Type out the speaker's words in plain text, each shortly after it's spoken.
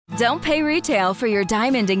Don't pay retail for your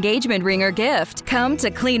diamond engagement ring or gift. Come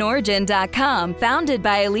to CleanOrigin.com. Founded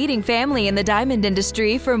by a leading family in the diamond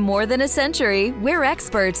industry for more than a century, we're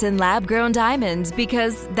experts in lab-grown diamonds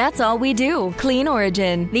because that's all we do. Clean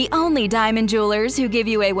Origin, the only diamond jewelers who give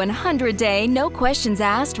you a 100-day, no questions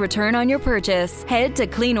asked return on your purchase. Head to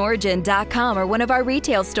CleanOrigin.com or one of our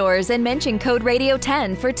retail stores and mention code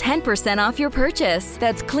Radio10 for 10% off your purchase.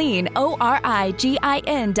 That's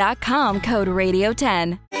CleanOrigin.com, code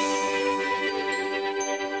Radio10.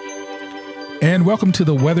 And welcome to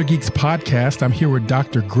the Weather Geeks podcast. I'm here with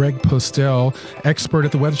Dr. Greg Postel, expert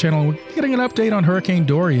at the Weather Channel. We're getting an update on Hurricane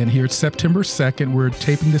Dorian here. It's September 2nd. We're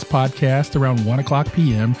taping this podcast around 1 o'clock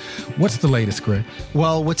p.m. What's the latest, Greg?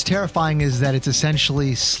 Well, what's terrifying is that it's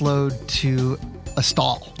essentially slowed to a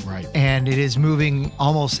stall. Right. And it is moving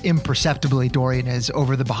almost imperceptibly, Dorian is,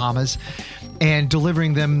 over the Bahamas and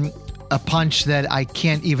delivering them a punch that I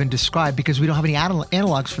can't even describe because we don't have any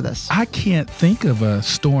analogs for this. I can't think of a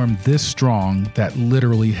storm this strong that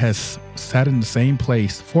literally has sat in the same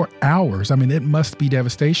place for hours. I mean, it must be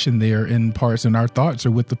devastation there in parts, and our thoughts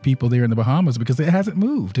are with the people there in the Bahamas because it hasn't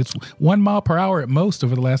moved. It's 1 mile per hour at most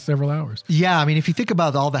over the last several hours. Yeah, I mean, if you think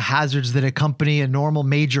about all the hazards that accompany a normal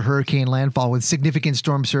major hurricane landfall with significant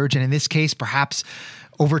storm surge, and in this case, perhaps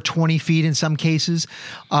over 20 feet in some cases,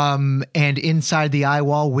 and inside the eye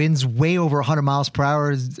wall, winds way over 100 miles per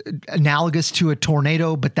hour, analogous to a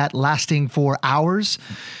tornado, but that lasting for hours.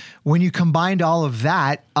 When you combined all of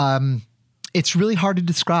that, it's really hard to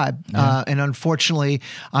describe. Yeah. And unfortunately,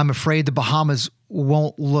 I'm afraid the Bahamas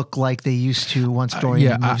won't look like they used to once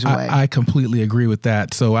Dorian moves away. I completely agree with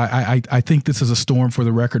that. So I think this is a storm for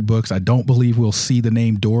the record books. I don't believe we'll see the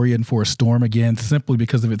name Dorian for a storm again simply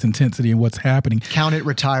because of its intensity and what's happening. Count it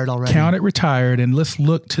retired already. Count it retired. And let's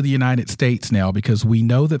look to the United States now because we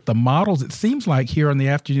know that the models, it seems like here on the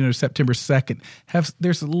afternoon of September 2nd,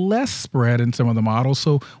 there's less spread in some of the models.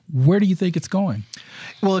 So where do you think it's going?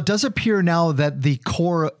 Well, it does appear now that the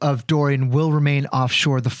core of Dorian will remain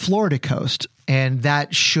offshore the Florida coast, and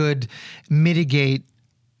that should mitigate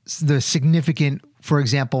the significant, for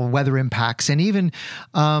example, weather impacts. And even,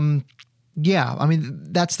 that's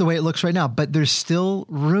the way it looks right now. But there's still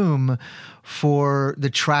room for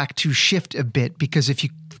the track to shift a bit because if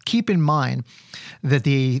you keep in mind that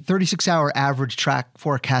the 36-hour average track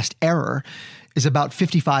forecast error is about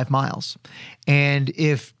 55 miles. And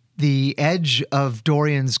if the edge of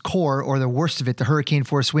Dorian's core, or the worst of it, the hurricane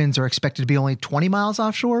force winds are expected to be only 20 miles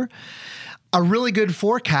offshore, a really good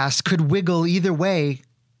forecast could wiggle either way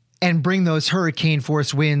and bring those hurricane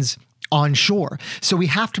force winds onshore. So we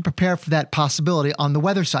have to prepare for that possibility on the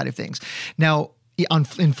weather side of things. Now,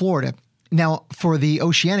 in Florida, now, for the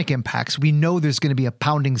oceanic impacts, we know there's going to be a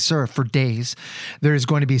pounding surf for days. There's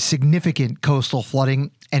going to be significant coastal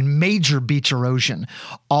flooding and major beach erosion.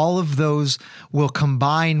 All of those will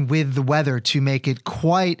combine with the weather to make it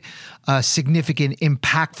quite a significant,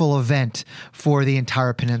 impactful event for the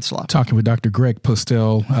entire peninsula. Talking with Dr. Greg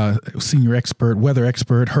Postel, senior expert, weather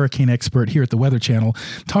expert, hurricane expert here at the Weather Channel,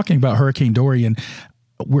 talking about Hurricane Dorian.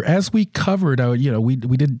 As we covered, we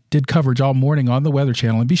did coverage all morning on the Weather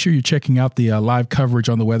Channel, and be sure you're checking out the live coverage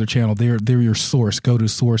on the Weather Channel. They're your source, go-to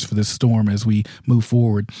source for this storm as we move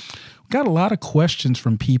forward. Got a lot of questions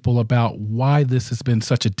from people about why this has been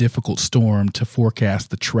such a difficult storm to forecast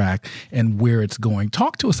the track and where it's going.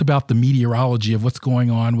 Talk to us about the meteorology of what's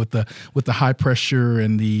going on with the high pressure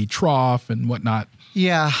and the trough and whatnot.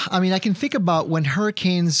 Yeah, I mean, I can think about when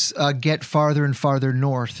hurricanes get farther and farther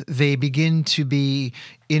north, they begin to be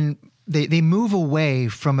they move away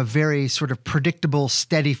from a very sort of predictable,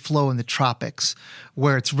 steady flow in the tropics,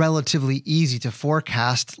 where it's relatively easy to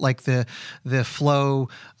forecast, like the flow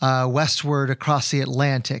westward across the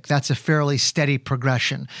Atlantic. That's a fairly steady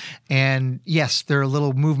progression. And yes, there are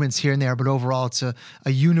little movements here and there, but overall it's a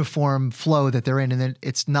uniform flow that they're in, and then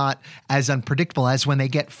it's not as unpredictable as when they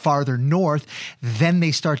get farther north. Then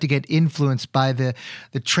they start to get influenced by the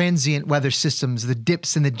transient weather systems, the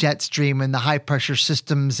dips in the jet stream and the high pressure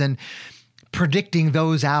systems, and predicting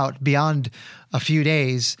those out beyond a few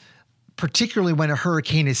days, particularly when a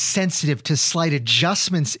hurricane is sensitive to slight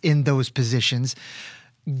adjustments in those positions,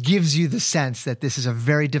 gives you the sense that this is a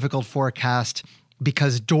very difficult forecast,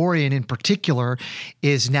 because Dorian in particular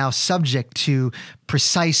is now subject to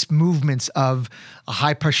precise movements of a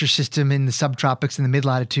high pressure system in the subtropics and the mid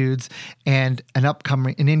latitudes, and an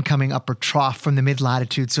incoming upper trough from the mid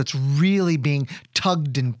latitudes. So it's really being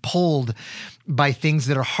tugged and pulled by things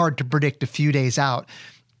that are hard to predict a few days out.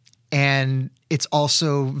 And it's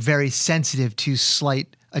also very sensitive to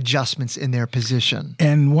slight adjustments in their position.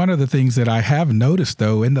 And one of the things that I have noticed,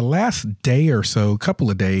 though, in the last day or so, couple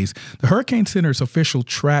of days, the Hurricane Center's official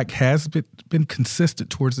track has been consistent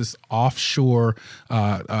towards this offshore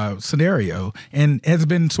scenario and has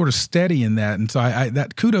been sort of steady in that. And so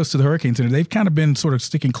that kudos to the Hurricane Center. They've kind of been sort of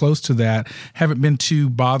sticking close to that, haven't been too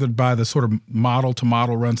bothered by the sort of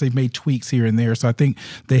model-to-model runs. They've made tweaks here and there. So I think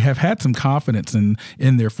they have had some confidence in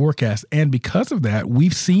their forecast. And because of that,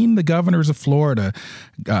 we've seen the governors of Florida,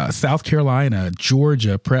 South Carolina,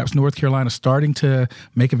 Georgia, perhaps North Carolina starting to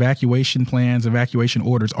make evacuation plans, evacuation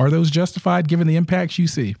orders. Are those justified given the impacts you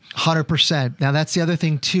see? 100%. Now, that's the other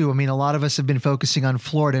thing, too. I mean, a lot of us have been focusing on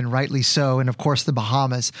Florida, and rightly so, and of course the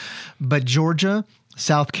Bahamas. But Georgia,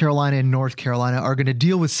 South Carolina, and North Carolina are going to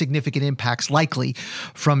deal with significant impacts, likely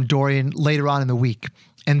from Dorian later on in the week.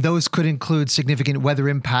 And those could include significant weather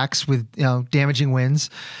impacts with damaging winds,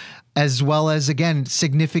 as well as, again,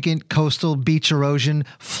 significant coastal beach erosion,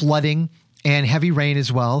 flooding, and heavy rain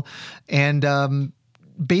as well. And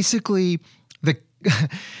basically,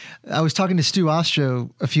 I was talking to Stu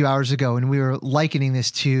Ostro a few hours ago, and we were likening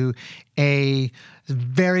this to a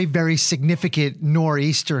very, very significant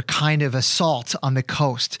nor'easter kind of assault on the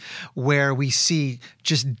coast, where we see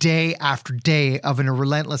just day after day of a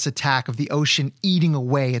relentless attack of the ocean eating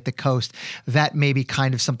away at the coast. That may be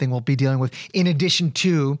kind of something we'll be dealing with, in addition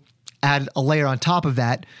to, add a layer on top of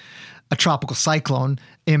that, a tropical cyclone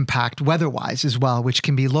impact weather-wise as well, which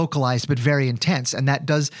can be localized but very intense. And that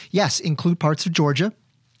does, yes, include parts of Georgia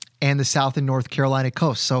and the South and North Carolina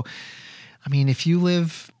coast. So, I mean, if you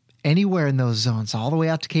live anywhere in those zones, all the way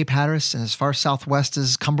out to Cape Hatteras and as far southwest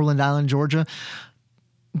as Cumberland Island, Georgia,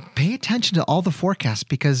 pay attention to all the forecasts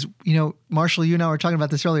because, Marshall, you and I were talking about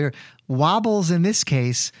this earlier, wobbles in this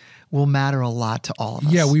case will matter a lot to all of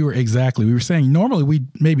us. Yeah, we were saying normally we'd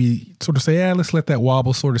maybe sort of say, let's let that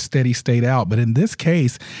wobble sort of steady state out. But in this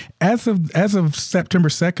case, as of September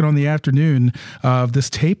 2nd on the afternoon of this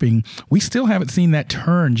taping, we still haven't seen that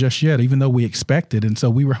turn just yet, even though we expected. And so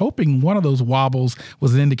we were hoping one of those wobbles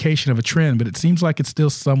was an indication of a trend, but it seems like it's still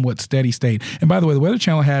somewhat steady state. And by the way, the Weather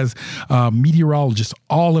Channel has meteorologists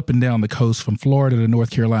all up and down the coast from Florida to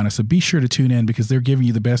North Carolina. So be sure to tune in because they're giving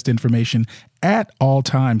you the best information at all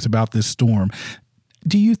times about this storm.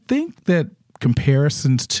 Do you think that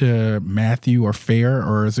comparisons to Matthew are fair,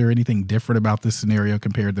 or is there anything different about this scenario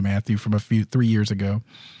compared to Matthew from 3 years ago?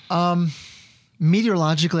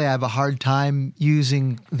 Meteorologically, I have a hard time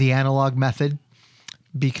using the analog method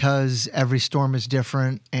because every storm is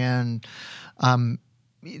different, and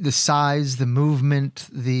the size, the movement,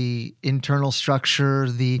 the internal structure,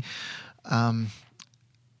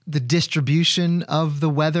 the distribution of the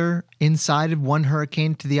weather inside of one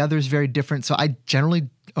hurricane to the other is very different. So I generally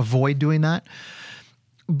avoid doing that.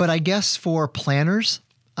 But I guess for planners,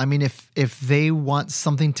 I mean, if they want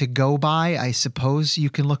something to go by, I suppose you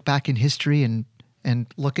can look back in history and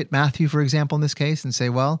look at Matthew, for example, in this case, and say,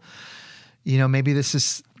 well, maybe this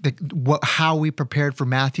is how we prepared for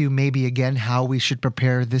Matthew, maybe again how we should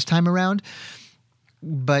prepare this time around.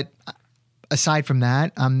 But aside from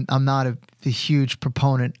that, I'm not a huge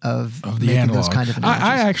proponent of the making analog. Those kind of analogies.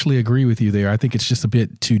 I actually agree with you there. I think it's just a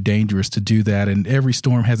bit too dangerous to do that. And every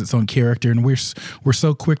storm has its own character. And we're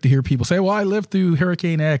so quick to hear people say, well, I lived through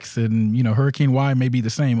Hurricane X and, Hurricane Y may be the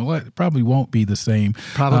same. Well, it probably won't be the same.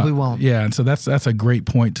 Probably won't. Yeah. And so that's a great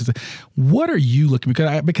point to say. What are you looking,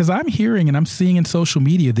 because I'm hearing and I'm seeing in social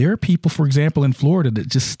media, there are people, for example, in Florida that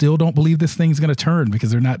just still don't believe this thing's going to turn because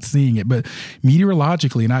they're not seeing it. But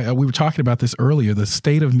meteorologically, and we were talking about this earlier, the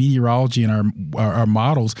state of meteorology and our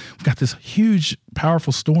models, we've got this huge,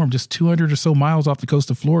 powerful storm just 200 or so miles off the coast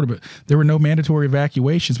of Florida, but there were no mandatory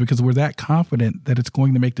evacuations because we're that confident that it's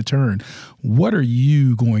going to make the turn. What are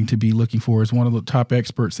you going to be looking for as one of the top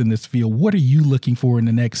experts in this field? What are you looking for in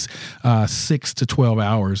the next 6 to 12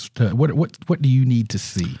 hours? What do you need to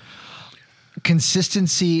see?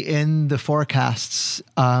 Consistency in the forecasts,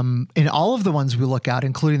 in all of the ones we look at,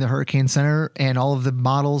 including the Hurricane Center and all of the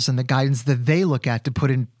models and the guidance that they look at to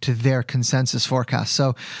put into their consensus forecast.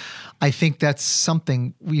 So I think that's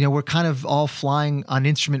something, we're kind of all flying on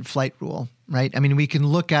instrument flight rule, right? I mean, we can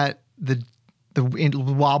look at the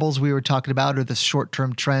wobbles we were talking about or the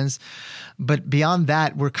short-term trends, but beyond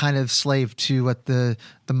that, we're kind of slave to what the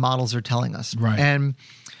models are telling us. Right. And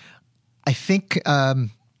I think I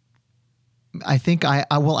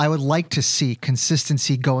would like to see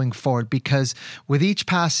consistency going forward because with each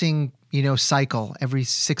passing, cycle, every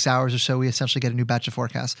 6 hours or so, we essentially get a new batch of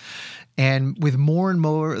forecasts. And with more and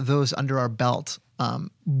more of those under our belt,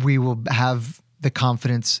 we will have the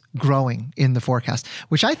confidence growing in the forecast,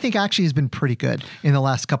 which I think actually has been pretty good in the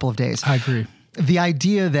last couple of days. I agree. The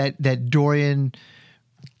idea that Dorian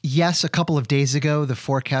Yes, a couple of days ago, the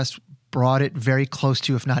forecast brought it very close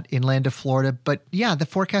to, if not inland of Florida. But yeah, the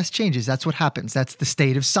forecast changes. That's what happens. That's the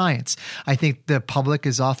state of science. I think the public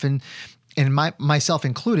is often, and myself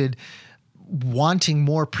included, wanting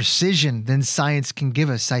more precision than science can give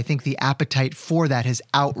us. I think the appetite for that has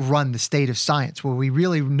outrun the state of science, where we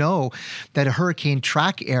really know that a hurricane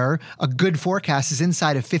track error, a good forecast, is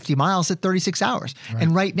inside of 50 miles at 36 hours. Right.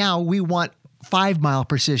 And right now we want 5-mile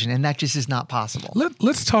precision, and that just is not possible.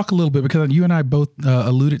 Let's talk a little bit, because you and I both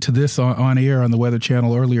alluded to this on air on the Weather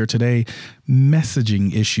Channel earlier today,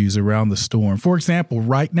 messaging issues around the storm. For example,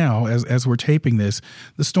 right now, as we're taping this,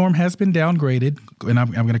 the storm has been downgraded, and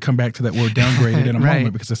I'm going to come back to that word downgraded in a right.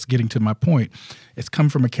 moment, because that's getting to my point. It's come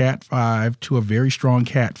from a Cat 5 to a very strong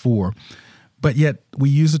Cat 4. But yet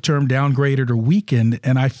we use the term downgraded or weakened,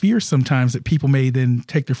 and I fear sometimes that people may then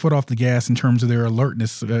take their foot off the gas in terms of their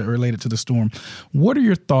alertness related to the storm. What are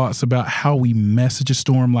your thoughts about how we message a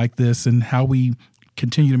storm like this and how we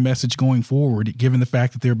continue to message going forward, given the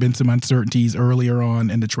fact that there have been some uncertainties earlier on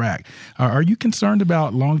in the track? Are you concerned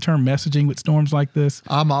about long-term messaging with storms like this?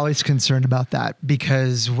 I'm always concerned about that,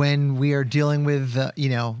 because when we are dealing with,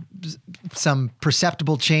 some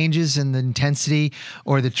perceptible changes in the intensity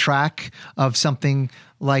or the track of something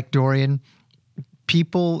like Dorian,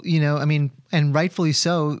 people, and rightfully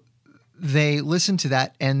so, they listen to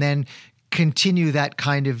that and then continue that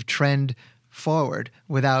kind of trend forward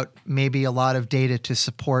without maybe a lot of data to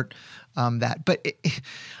support that. But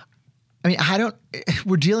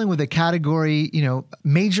we're dealing with a category,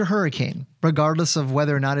 major hurricane, regardless of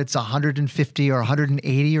whether or not it's 150 or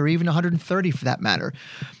 180 or even 130 for that matter.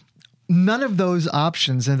 None of those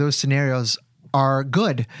options and those scenarios are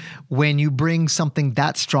good when you bring something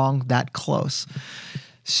that strong, that close.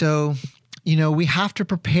 So, we have to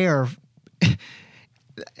prepare.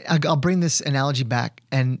 I'll bring this analogy back.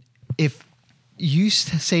 And if you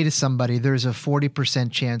say to somebody, there's a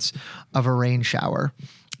 40% chance of a rain shower,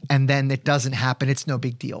 and then it doesn't happen, it's no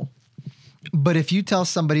big deal. But if you tell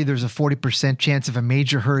somebody there's a 40% chance of a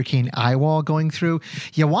major hurricane eye wall going through,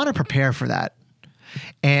 you want to prepare for that.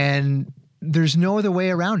 And there's no other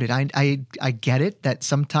way around it. I get it that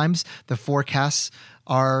sometimes the forecasts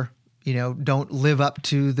are, don't live up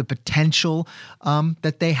to the potential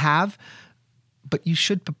that they have, but you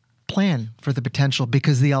should plan for the potential,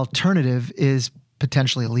 because the alternative is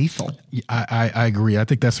potentially lethal. I agree. I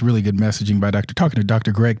think that's really good messaging by talking to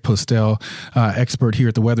Dr. Greg Postel, expert here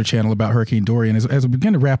at the Weather Channel about Hurricane Dorian. As we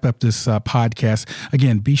begin to wrap up this podcast,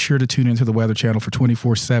 again, be sure to tune into the Weather Channel for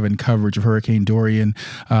 24/7 coverage of Hurricane Dorian.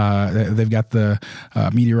 They've got the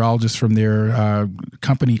meteorologists from their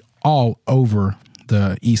company all over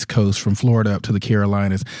the East Coast, from Florida up to the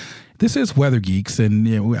Carolinas. This is Weather Geeks, and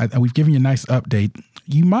we've given you a nice update.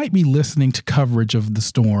 You might be listening to coverage of the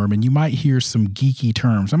storm, and you might hear some geeky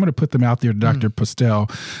terms. I'm going to put them out there to Dr. Postel.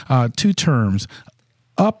 2 terms: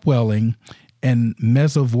 upwelling and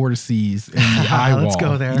mesovortices in the eye wall. Let's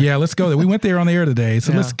go there. Yeah, let's go there. We went there on the air today,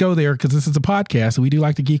 so let's go there, because this is a podcast, and we do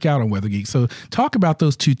like to geek out on Weather Geeks. So talk about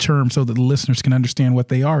those 2 terms so that the listeners can understand what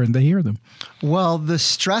they are and they hear them. Well, the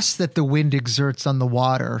stress that the wind exerts on the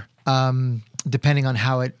water, depending on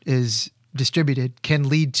how it is distributed, can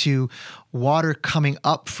lead to water coming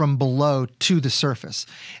up from below to the surface.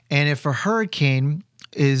 And if a hurricane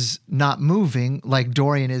is not moving, like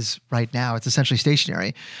Dorian is right now, it's essentially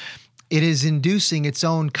stationary, it is inducing its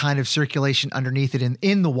own kind of circulation underneath it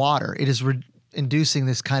in the water. It is inducing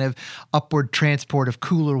this kind of upward transport of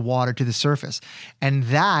cooler water to the surface. And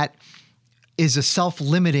that is a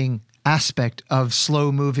self-limiting aspect of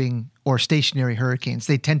slow-moving or stationary hurricanes.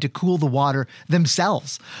 They tend to cool the water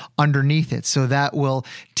themselves underneath it. So that will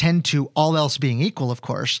tend to, all else being equal, of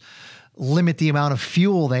course, limit the amount of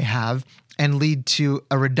fuel they have and lead to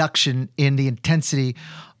a reduction in the intensity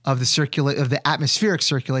of the atmospheric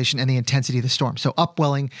circulation and the intensity of the storm. So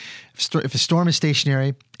upwelling, if a storm is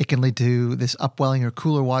stationary, it can lead to this upwelling or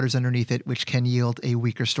cooler waters underneath it, which can yield a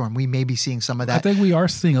weaker storm. We may be seeing some of that. I think we are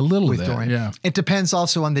seeing a little with of that. Dorian. Yeah. It depends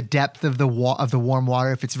also on the depth of the warm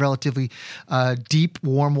water. If it's relatively deep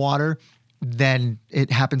warm water, then it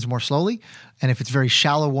happens more slowly. And if it's very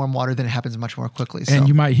shallow warm water, then it happens much more quickly. And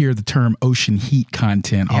you might hear the term ocean heat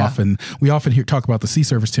content often. We often talk about the sea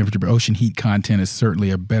surface temperature, but ocean heat content is certainly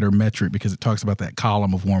a better metric because it talks about that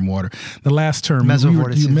column of warm water. The last term,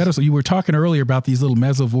 mesovortices. You were talking earlier about these little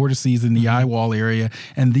mesovortices in the eye wall area,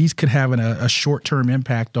 and these could have a short-term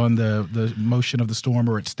impact on the motion of the storm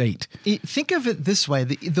or its state. Think of it this way.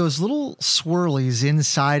 Those little swirlies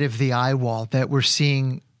inside of the eye wall that we're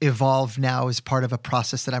seeing evolved now as part of a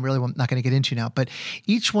process that I'm really not going to get into now. But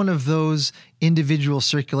each one of those individual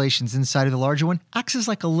circulations inside of the larger one acts as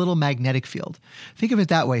like a little magnetic field. Think of it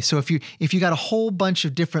that way. So if you got a whole bunch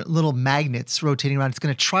of different little magnets rotating around, it's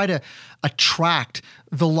going to try to attract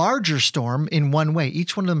the larger storm in one way,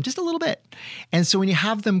 each one of them just a little bit. And so when you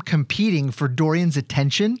have them competing for Dorian's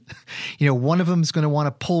attention, one of them is going to want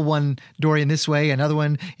to pull one Dorian this way, another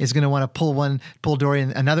one is going to want to pull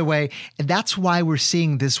Dorian another way. And that's why we're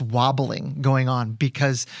seeing this wobbling going on,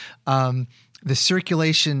 because the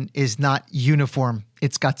circulation is not uniform.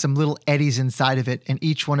 It's got some little eddies inside of it, and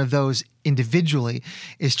each one of those individually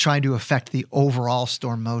is trying to affect the overall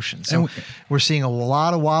storm motion. So we're seeing a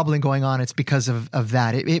lot of wobbling going on. It's because of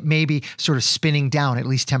that. It may be sort of spinning down, at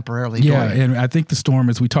least temporarily. Yeah, and I think the storm,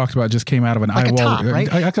 as we talked about, just came out of an like eye a wall. Top,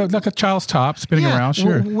 right? Like a child's top spinning around,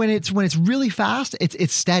 sure. When it's really fast,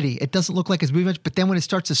 it's steady. It doesn't look like it's moving much, but then when it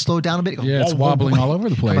starts to slow down a bit, it goes, it's wobbling all over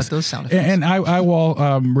the place. How about those sound effects? And eye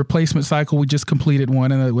wall replacement cycle, we just completed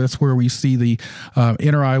one, and that's where we see the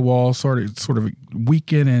inner eye wall sort of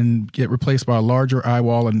weaken and get replaced by a larger eye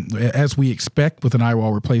wall. And as we expect with an eye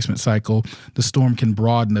wall replacement cycle, the storm can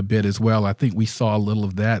broaden a bit as well. I think we saw a little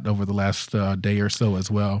of that over the last day or so as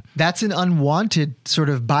well. That's an unwanted sort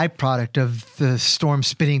of byproduct of the storm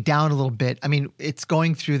spinning down a little bit. I mean, it's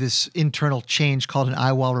going through this internal change called an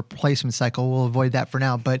eye wall replacement cycle. We'll avoid that for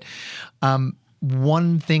now. But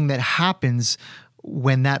one thing that happens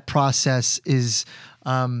when that process is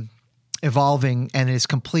evolving and is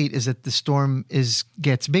complete is that the storm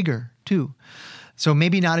gets bigger too. So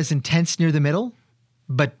maybe not as intense near the middle,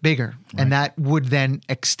 but bigger. Right. And that would then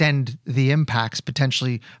extend the impacts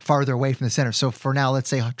potentially farther away from the center. So for now, let's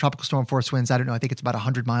say tropical storm force winds, I don't know, I think it's about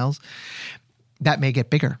 100 miles. That may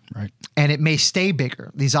get bigger. Right. And it may stay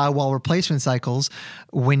bigger. These eye wall replacement cycles,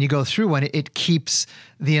 when you go through one, it keeps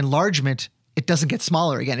the enlargement, it doesn't get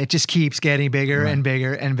smaller again. It just keeps getting bigger and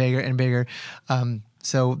bigger and bigger and bigger.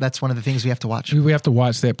 So that's one of the things we have to watch. We have to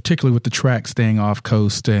watch that, particularly with the track staying off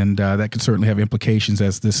coast, and that could certainly have implications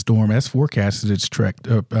as this storm, as forecasted, it's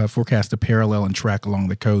forecast to parallel and track along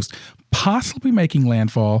the coast, possibly making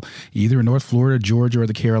landfall either in North Florida, Georgia, or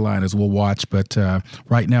the Carolinas. We'll watch, but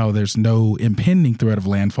right now there's no impending threat of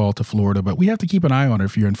landfall to Florida, but we have to keep an eye on it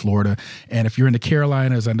if you're in Florida. And if you're in the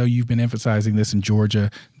Carolinas, I know you've been emphasizing this in Georgia,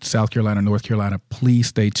 South Carolina, North Carolina, please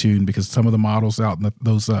stay tuned, because some of the models out in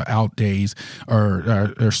those out days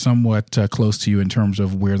are somewhat close to you in terms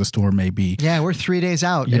of where the storm may be. Yeah, we're 3 days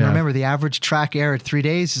out. Yeah. And remember, the average track air at 3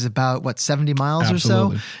 days is about, 70 miles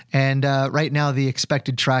Absolutely. or so? And right now the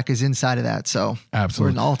expected track is inside of that. So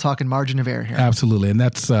Absolutely. We're all talking margin of error here. Absolutely. And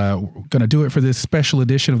that's going to do it for this special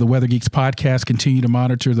edition of the Weather Geeks podcast. Continue to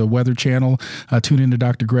monitor the Weather Channel. Tune in to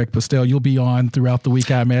Dr. Greg Postel. You'll be on throughout the week,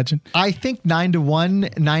 I imagine. I think 9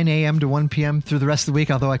 a.m. to 1 p.m. through the rest of the week,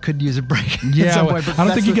 although I could use a break. Yeah, at some point, I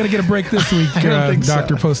don't think you're going to get a break this week,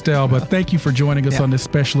 Dr. Postel, but thank you for joining us on this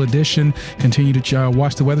special edition. Continue to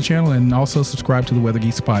watch the Weather Channel and also subscribe to the Weather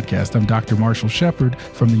Geeks podcast. I'm Dr. Marshall Shepard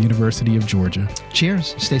from the University of Georgia.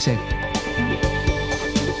 Cheers. Stay safe.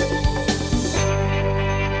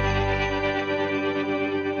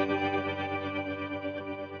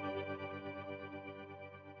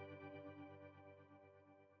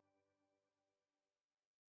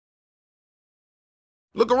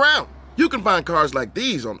 Look around. You can find cars like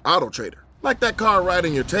these on AutoTrader, like that car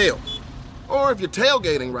riding your tail. Or if you're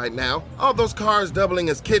tailgating right now, all those cars doubling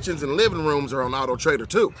as kitchens and living rooms are on AutoTrader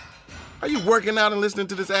too. Are you working out and listening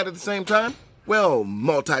to this ad at the same time? Well,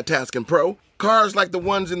 multitasking pro, cars like the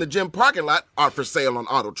ones in the gym parking lot are for sale on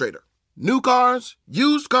AutoTrader. New cars,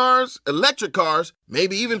 used cars, electric cars,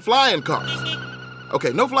 maybe even flying cars.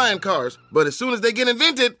 Okay, no flying cars, but as soon as they get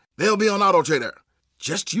invented, they'll be on AutoTrader.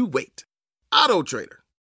 Just you wait. AutoTrader.